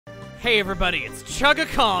Hey everybody, it's Chugga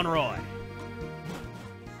Conroy.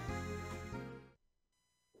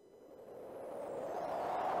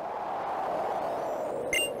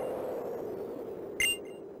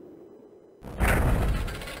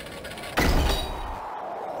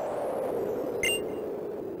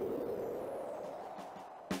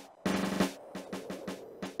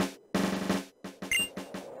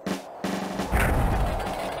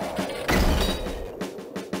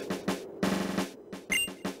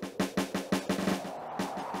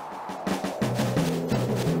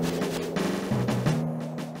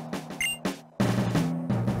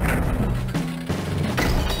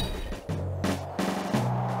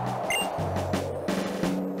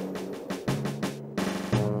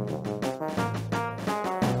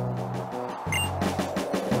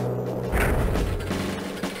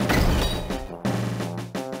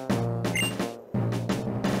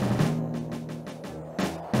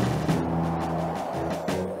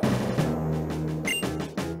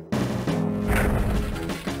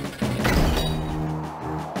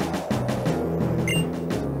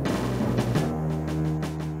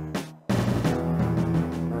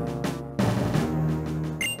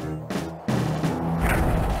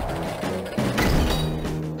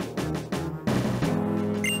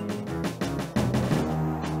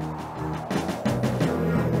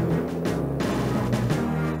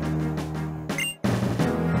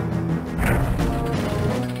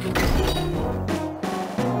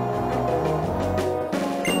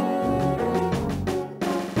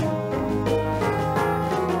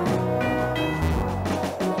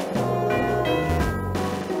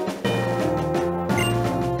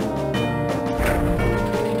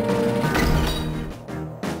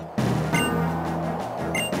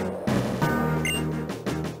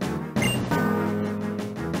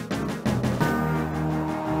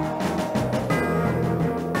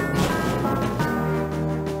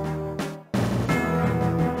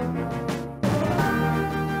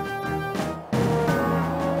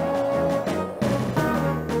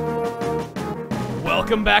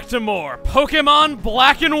 Welcome back to more Pokemon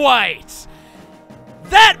Black and White.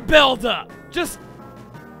 That build-up, just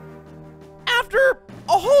after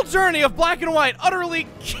a whole journey of Black and White utterly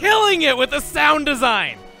killing it with the sound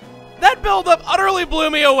design, that build-up utterly blew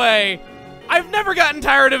me away. I've never gotten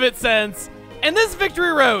tired of it since, and this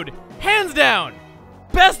Victory Road, hands down,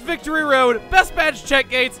 best Victory Road, best badge check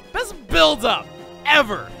gates, best build-up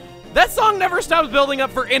ever. That song never stops building up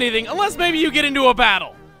for anything, unless maybe you get into a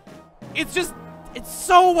battle. It's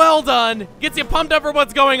so well done, gets you pumped up for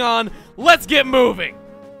what's going on. Let's get moving.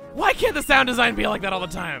 Why can't the sound design be like that all the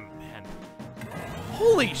time, man?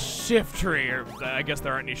 Holy Shiftry, or I guess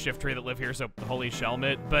there aren't any Shiftry that live here, so holy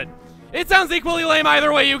Shelmet, but it sounds equally lame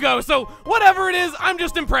either way you go, so whatever it is, I'm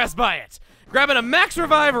just impressed by it. Grabbing a max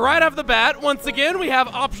revive right off the bat. Once again, we have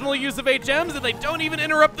optional use of HMs, and they don't even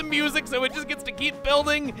interrupt the music, so it just gets to keep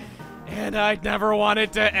building, and I never want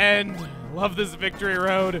it to end. Love this Victory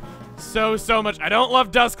Road so much. I don't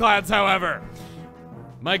love dust clouds, however.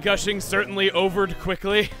 My gushing certainly overed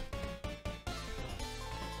quickly.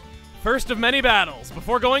 First of many battles.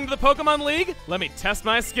 Before going to the Pokemon League, let me test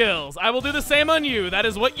my skills. I will do the same on you. That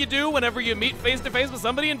is what you do whenever you meet face-to-face with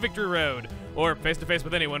somebody in Victory Road. Or face-to-face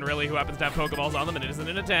with anyone, really, who happens to have Pokeballs on them and isn't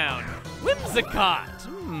in a town. Whimsicott.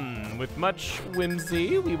 With much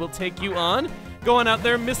whimsy, we will take you on. Go on out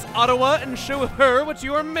there, Miss Ottawa, and show her what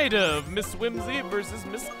you are made of. Miss Whimsy versus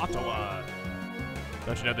Miss Ottawa.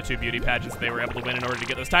 Don't you know the two beauty pageants they were able to win in order to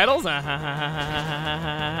get those titles? Yeah,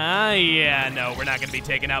 no, we're not going to be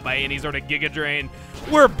taken out by any sort of Giga Drain.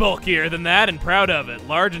 We're bulkier than that and proud of it.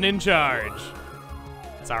 Large and in charge.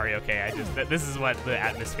 Sorry, okay, this is what the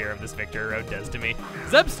atmosphere of this Victory Road does to me.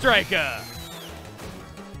 Zebstrika.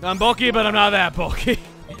 I'm bulky, but I'm not that bulky.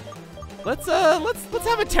 Let's have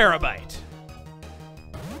a Terabyte.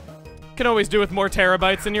 Can always do with more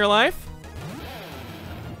terabytes in your life.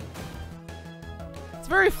 It's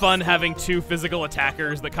very fun having two physical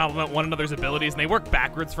attackers that complement one another's abilities, and they work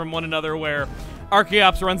backwards from one another, where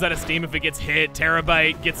Archeops runs out of steam if it gets hit,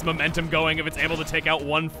 Terabyte gets momentum going if it's able to take out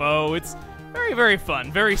one foe. It's very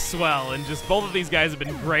fun, very swell, and just both of these guys have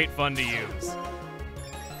been great fun to use.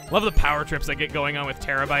 Love the power trips I get going on with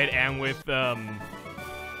Terabyte and with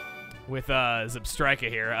Zebstrika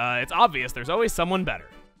here. It's obvious there's always someone better.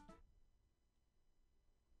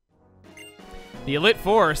 The Elite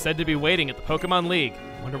Four are said to be waiting at the Pokemon League.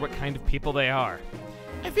 Wonder what kind of people they are.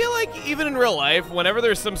 I feel like even in real life, whenever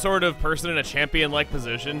there's some sort of person in a champion-like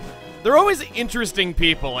position, they're always interesting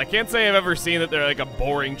people. I can't say I've ever seen that they're like a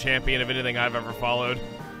boring champion of anything I've ever followed.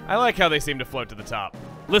 I like how they seem to float to the top.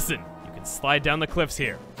 Listen, you can slide down the cliffs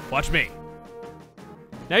here. Watch me.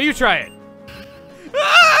 Now you try it.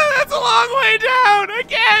 Ah, that's a halfway down! I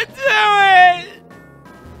can't do it!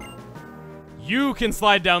 You can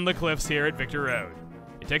slide down the cliffs here at Victor Road.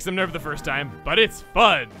 It takes some nerve the first time, but it's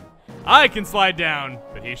fun. I can slide down,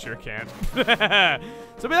 but he sure can't.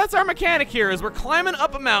 So that's our mechanic here, is we're climbing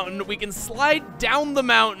up a mountain. We can slide down the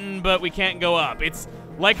mountain, but we can't go up. It's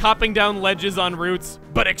like hopping down ledges on routes,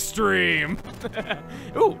 but extreme.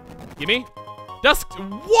 Ooh, gimme. Dusk,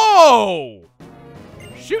 whoa!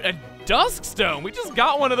 Shoot, a dusk stone. We just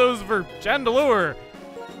got one of those for Chandelure.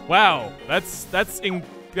 Wow, that's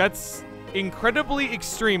incredibly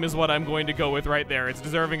extreme is what I'm going to go with right there. It's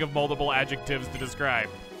deserving of multiple adjectives to describe.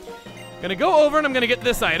 Gonna go over and I'm gonna get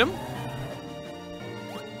this item.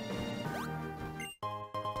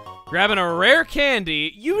 Grabbing a rare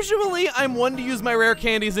candy. Usually I'm one to use my rare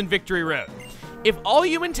candies in Victory Road. If all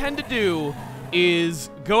you intend to do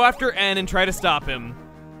is go after N and try to stop him,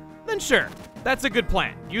 then sure, that's a good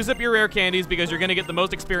plan. Use up your rare candies because you're gonna get the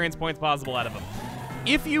most experience points possible out of them.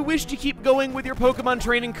 If you wish to keep going with your Pokemon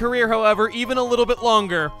training career, however, even a little bit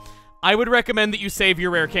longer, I would recommend that you save your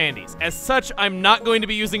rare candies. As such, I'm not going to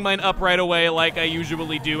be using mine up right away like I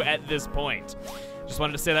usually do at this point. Just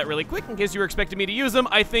wanted to say that really quick in case you were expecting me to use them.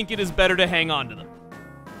 I think it is better to hang on to them.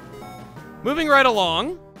 Moving right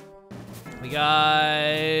along, we got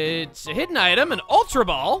a hidden item, an Ultra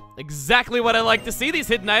Ball. Exactly what I like to see. These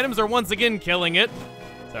hidden items are once again killing it.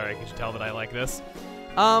 Sorry, I can tell that I like this.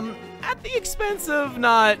 At the expense of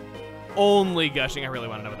not only gushing, I really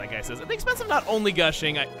want to know what that guy says. At the expense of not only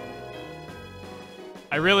gushing,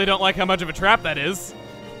 I really don't like how much of a trap that is.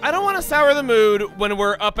 I don't want to sour the mood when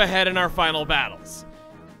we're up ahead in our final battles.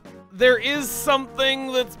 There is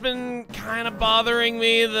something that's been kind of bothering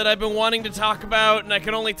me that I've been wanting to talk about, and I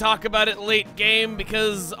can only talk about it late game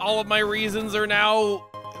because all of my reasons are now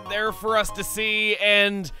there for us to see,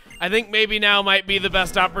 and I think maybe now might be the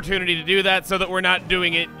best opportunity to do that so that we're not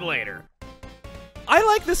doing it later. I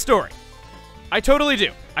like this story. I totally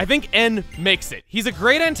do. I think N makes it. He's a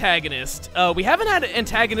great antagonist. We haven't had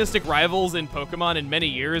antagonistic rivals in Pokemon in many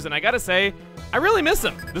years, and I gotta say, I really miss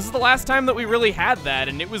him. This is the last time that we really had that,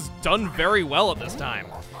 and it was done very well at this time.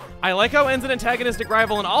 I like how N's an antagonistic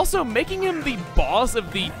rival, and also making him the boss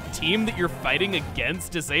of the team that you're fighting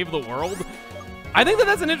against to save the world. I think that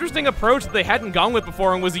that's an interesting approach that they hadn't gone with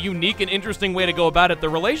before and was a unique and interesting way to go about it. The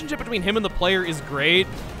relationship between him and the player is great.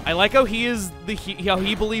 I like how how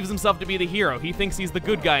he believes himself to be the hero. He thinks he's the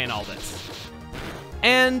good guy in all this.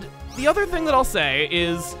 And the other thing that I'll say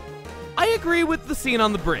is, I agree with the scene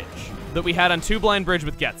on the bridge that we had on Two Blind Bridge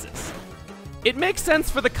with Ghetsis. It makes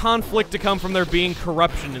sense for the conflict to come from there being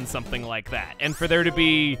corruption in something like that, and for there to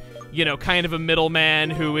be, you know, kind of a middleman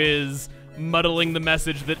who is muddling the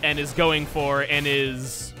message that N is going for and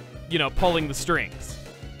is, you know, pulling the strings.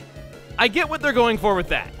 I get what they're going for with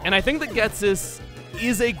that, and I think that Ghetsis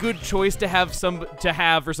is a good choice to have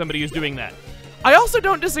for somebody who's doing that. I also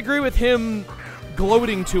don't disagree with him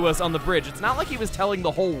gloating to us on the bridge. It's not like he was telling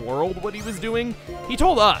the whole world what he was doing. He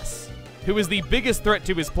told us, who is the biggest threat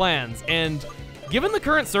to his plans, and given the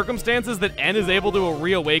current circumstances that N is able to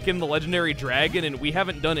reawaken the legendary dragon and we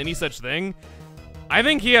haven't done any such thing, I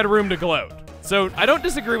think he had room to gloat. So I don't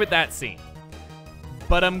disagree with that scene.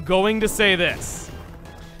 But I'm going to say this.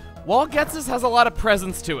 While Ghetsis has a lot of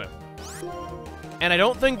presence to him, and I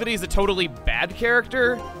don't think that he's a totally bad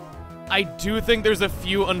character, I do think there's a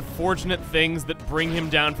few unfortunate things that bring him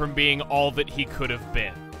down from being all that he could have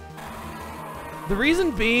been. The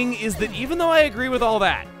reason being is that even though I agree with all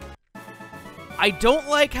that, I don't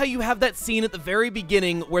like how you have that scene at the very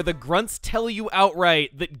beginning where the grunts tell you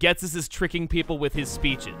outright that Ghetsis is tricking people with his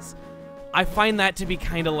speeches. I find that to be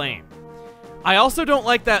kinda lame. I also don't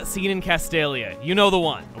like that scene in Castelia, you know the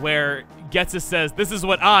one, where Ghetsis says, "This is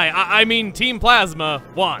what I mean Team Plasma,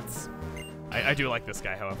 wants." I do like this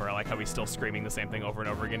guy, however. I like how he's still screaming the same thing over and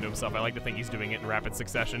over again to himself. I like to think he's doing it in rapid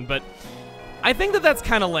succession, but I think that that's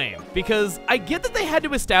kinda lame, because I get that they had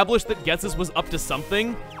to establish that Ghetsis was up to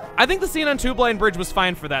something. I think the scene on Two Blind Bridge was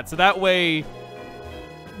fine for that, so that way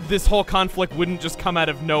this whole conflict wouldn't just come out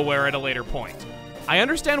of nowhere at a later point. I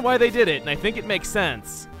understand why they did it, and I think it makes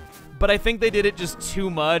sense, but I think they did it just too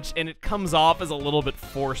much, and it comes off as a little bit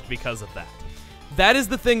forced because of that. That is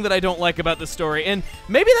the thing that I don't like about the story, and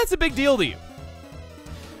maybe that's a big deal to you.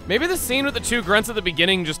 Maybe the scene with the two grunts at the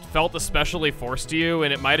beginning just felt especially forced to you,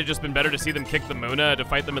 and it might have just been better to see them kick the Muna to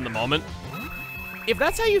fight them in the moment. If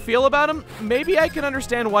that's how you feel about him, maybe I can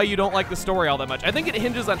understand why you don't like the story all that much. I think it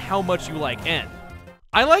hinges on how much you like N.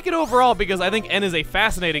 I like it overall because I think N is a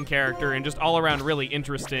fascinating character and just all around really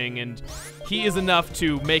interesting, and he is enough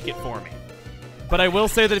to make it for me. But I will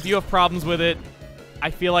say that if you have problems with it,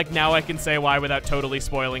 I feel like now I can say why without totally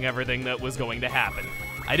spoiling everything that was going to happen.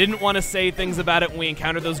 I didn't want to say things about it when we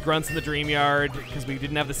encountered those grunts in the Dream Yard, because we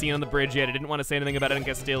didn't have the scene on the bridge yet. I didn't want to say anything about it in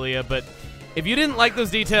Castilia, but if you didn't like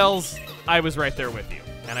those details, I was right there with you,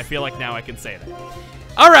 and I feel like now I can say that.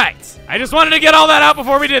 All right, I just wanted to get all that out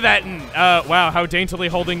before we did that, and wow, how daintily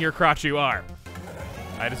holding your crotch you are.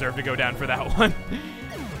 I deserve to go down for that one.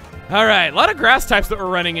 All right, a lot of grass types that we're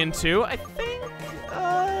running into. I think,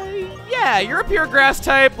 yeah, you're a pure grass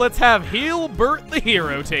type. Let's have Healbert the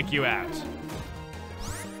Hero take you out.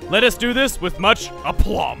 Let us do this with much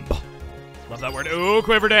aplomb. Love that word. Ooh,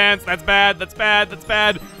 Quiver Dance. That's bad, that's bad, that's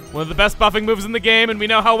bad. One of the best buffing moves in the game, and we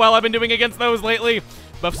know how well I've been doing against those lately.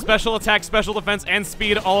 Buff special attack, special defense, and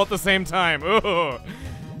speed all at the same time. Ooh.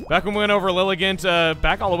 Back when we went over Lilligant,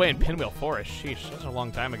 back all the way in Pinwheel Forest. Sheesh, that's a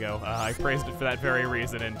long time ago. I praised it for that very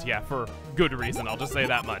reason, and yeah, for good reason, I'll just say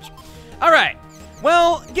that much. All right,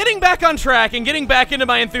 well, getting back on track and getting back into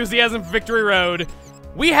my enthusiasm for Victory Road,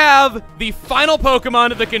 we have the final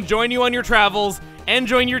Pokemon that can join you on your travels and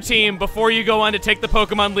join your team before you go on to take the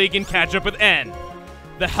Pokemon League and catch up with N.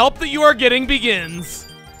 The help that you are getting begins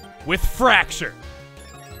with Fracture.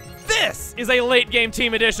 This is a late game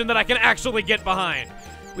team edition that I can actually get behind.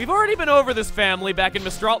 We've already been over this family back in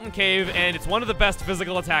Mistralton Cave, and it's one of the best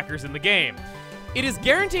physical attackers in the game. It is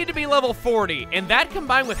guaranteed to be level 40, and that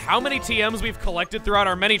combined with how many TMs we've collected throughout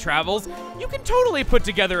our many travels, you can totally put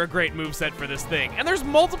together a great moveset for this thing, and there's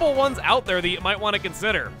multiple ones out there that you might want to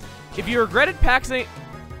consider. If you regretted passing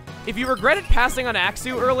on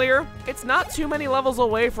Axew earlier, it's not too many levels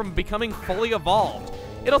away from becoming fully evolved.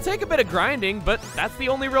 It'll take a bit of grinding, but that's the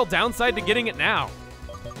only real downside to getting it now.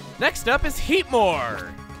 Next up is Heatmore.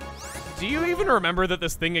 Do you even remember that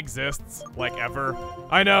this thing exists? Like, ever?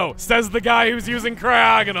 I know, says the guy who's using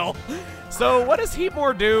Cryogonal. So what does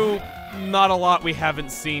Heatmore do? Not a lot we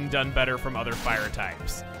haven't seen done better from other fire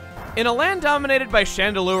types. In a land dominated by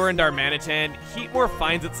Chandelure and Darmanitan, Heatmore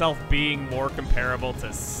finds itself being more comparable to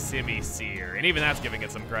Simisear, and even that's giving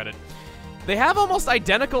it some credit. They have almost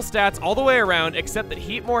identical stats all the way around, except that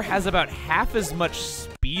Heatmore has about half as much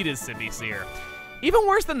speed as Simisear. Even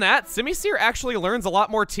worse than that, Simisear actually learns a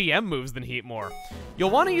lot more TM moves than Heatmore.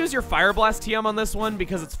 You'll want to use your Fire Blast TM on this one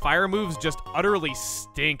because its fire moves just utterly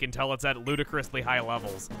stink until it's at ludicrously high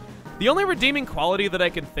levels. The only redeeming quality that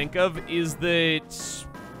I can think of is that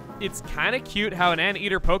it's kind of cute how an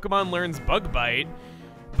Anteater Pokemon learns Bug Bite,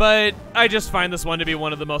 but I just find this one to be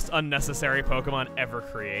one of the most unnecessary Pokemon ever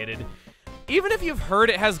created. Even if you've heard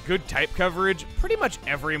it has good type coverage, pretty much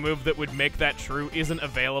every move that would make that true isn't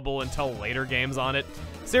available until later games on it.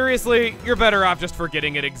 Seriously, you're better off just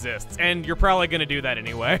forgetting it exists, and you're probably gonna do that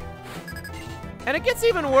anyway. And it gets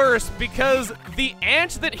even worse because the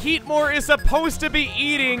ant that Heatmore is supposed to be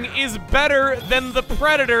eating is better than the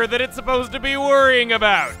predator that it's supposed to be worrying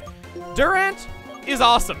about. Durant is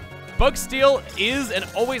awesome. Bug Steel is and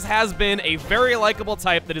always has been a very likable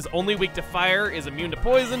type that is only weak to fire, is immune to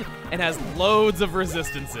poison, and has loads of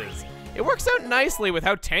resistances. It works out nicely with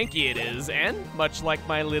how tanky it is, and much like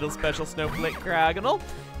my little special snowflake Cryogonal,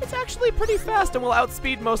 it's actually pretty fast and will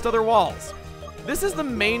outspeed most other walls. This is the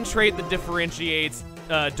main trait that differentiates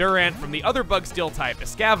Durant from the other Bug Steel type,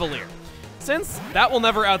 Escavalier, since that will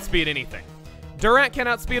never outspeed anything. Durant can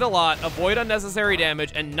outspeed a lot, avoid unnecessary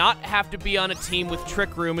damage, and not have to be on a team with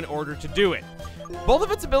Trick Room in order to do it. Both of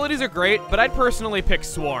its abilities are great, but I'd personally pick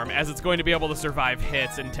Swarm, as it's going to be able to survive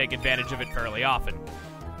hits and take advantage of it fairly often.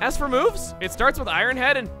 As for moves, it starts with Iron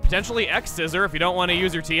Head and potentially X-Scissor if you don't want to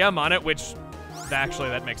use your TM on it, which, actually,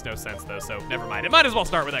 that makes no sense though, so never mind. It might as well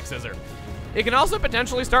start with X-Scissor. It can also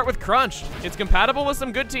potentially start with Crunch. It's compatible with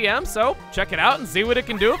some good TM, so check it out and see what it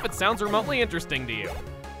can do if it sounds remotely interesting to you.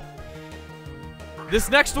 This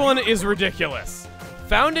next one is ridiculous.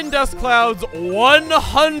 Found in dust clouds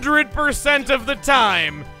 100% of the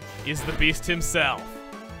time is the beast himself,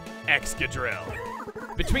 Excadrill.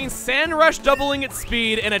 Between Sand Rush doubling its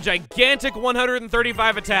speed and a gigantic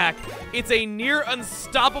 135 attack, it's a near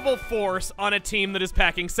unstoppable force on a team that is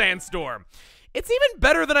packing Sandstorm. It's even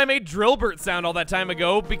better than I made Drillburt sound all that time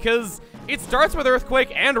ago because it starts with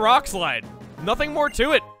Earthquake and Rock Slide. Nothing more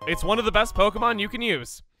to it. It's one of the best Pokemon you can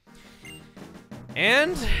use.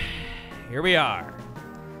 And here we are.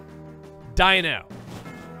 Dino.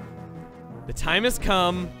 The time has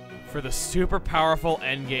come for the super powerful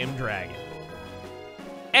endgame dragon.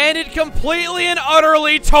 And it completely and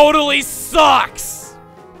utterly totally sucks!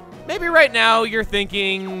 Maybe right now you're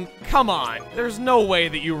thinking, come on, there's no way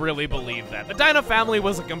that you really believe that. The Dino family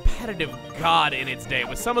was a competitive god in its day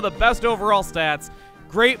with some of the best overall stats,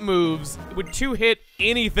 great moves, would two-hit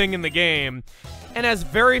anything in the game, and has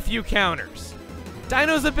very few counters.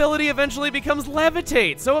 Dino's ability eventually becomes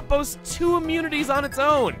Levitate, so it boasts 2 immunities on its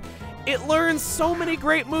own. It learns so many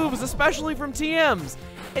great moves, especially from TMs.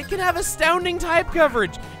 It can have astounding type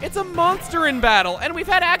coverage. It's a monster in battle, and we've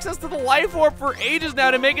had access to the Life Orb for ages now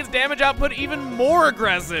to make its damage output even more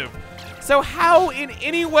aggressive. So how, in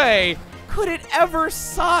any way, could it ever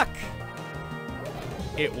suck?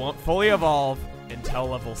 It won't fully evolve until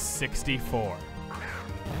level 64.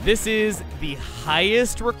 This is the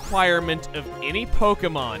highest requirement of any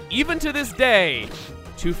Pokemon, even to this day,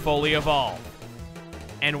 to fully evolve.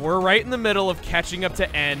 And we're right in the middle of catching up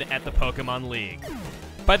to N at the Pokemon League.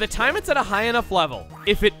 By the time it's at a high enough level,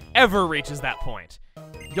 if it ever reaches that point,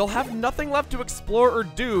 you'll have nothing left to explore or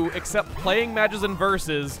do except playing matches and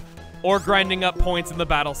verses or grinding up points in the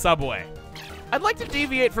battle subway. I'd like to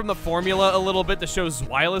deviate from the formula a little bit to show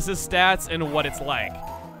Zweilous' stats and what it's like.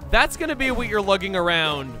 That's gonna be what you're lugging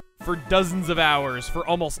around for dozens of hours for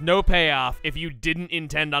almost no payoff if you didn't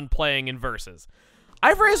intend on playing in verses.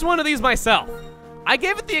 I've raised one of these myself. I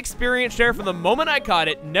gave it the experience share from the moment I caught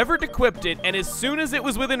it, never equipped it, and as soon as it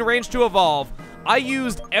was within range to evolve, I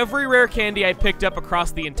used every rare candy I picked up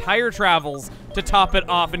across the entire travels to top it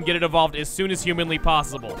off and get it evolved as soon as humanly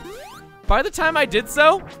possible. By the time I did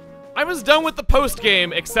so, I was done with the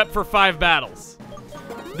post-game except for 5 battles.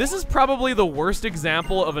 This is probably the worst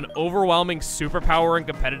example of an overwhelming superpower in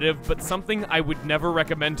competitive, but something I would never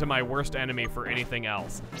recommend to my worst enemy for anything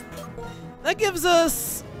else. That gives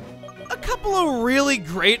us a couple of really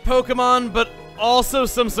great Pokemon, but also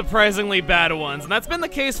some surprisingly bad ones, and that's been the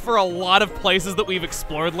case for a lot of places that we've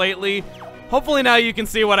explored lately. Hopefully now you can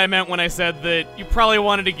see what I meant when I said that you probably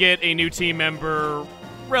wanted to get a new team member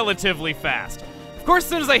relatively fast. Of course, as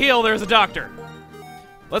soon as I heal, there's a doctor.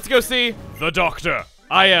 Let's go see the doctor.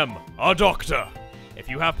 I am a doctor. If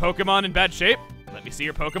you have Pokemon in bad shape, let me see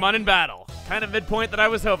your Pokemon in battle. Kind of midpoint that I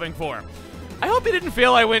was hoping for. I hope you didn't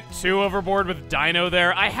feel I went too overboard with Dino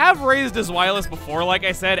there. I have raised as Zweilous before, like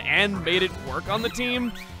I said, and made it work on the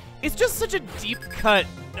team. It's just such a deep cut,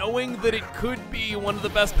 knowing that it could be one of the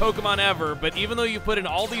best Pokemon ever, but even though you put in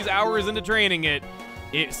all these hours into training it,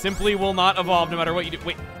 it simply will not evolve no matter what you do.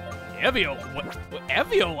 Wait, Evio? What?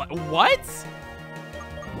 Evio? What?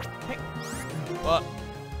 Hey,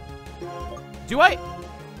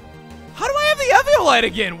 how do I have the Eviolite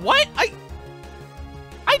again? What?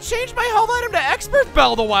 I changed my health item to Expert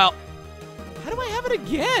Belt a while. How do I have it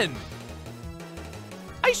again?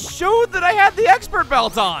 I showed that I had the Expert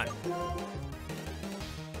Belt on.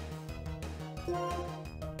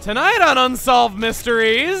 Tonight on Unsolved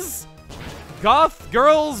Mysteries, goth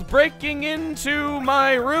girls breaking into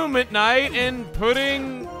my room at night and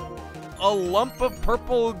putting a lump of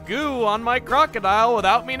purple goo on my crocodile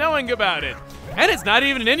without me knowing about it. And it's not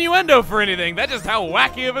even an innuendo for anything. That's just how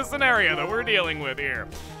wacky of a scenario that we're dealing with here.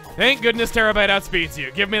 Thank goodness Terabyte outspeeds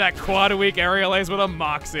you. Give me that quad a week aerial ace with a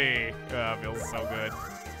Moxie. Oh, it feels so good.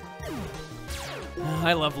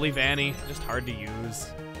 I love Leavanny. Just hard to use.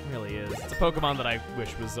 It really is. It's a Pokemon that I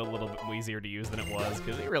wish was a little bit easier to use than it was,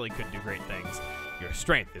 because it really could do great things. Your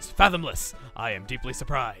strength is fathomless. I am deeply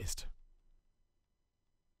surprised.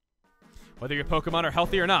 Whether your Pokemon are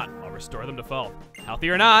healthy or not, I'll restore them to full. Healthy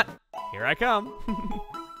or not, here I come.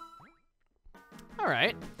 All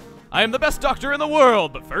right. I am the best doctor in the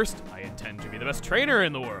world, but first, I intend to be the best trainer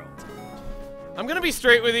in the world. I'm gonna be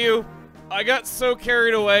straight with you. I got so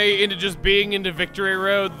carried away into just being into Victory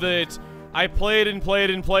Road that I played and played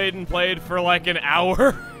and played and played for like an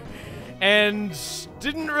hour and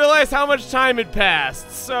didn't realize how much time had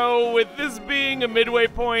passed. So with this being a midway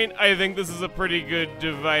point, I think this is a pretty good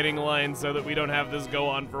dividing line so that we don't have this go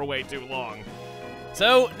on for way too long.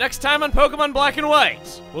 So next time on Pokemon Black and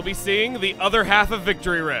White, we'll be seeing the other half of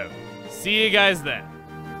Victory Road. See you guys then.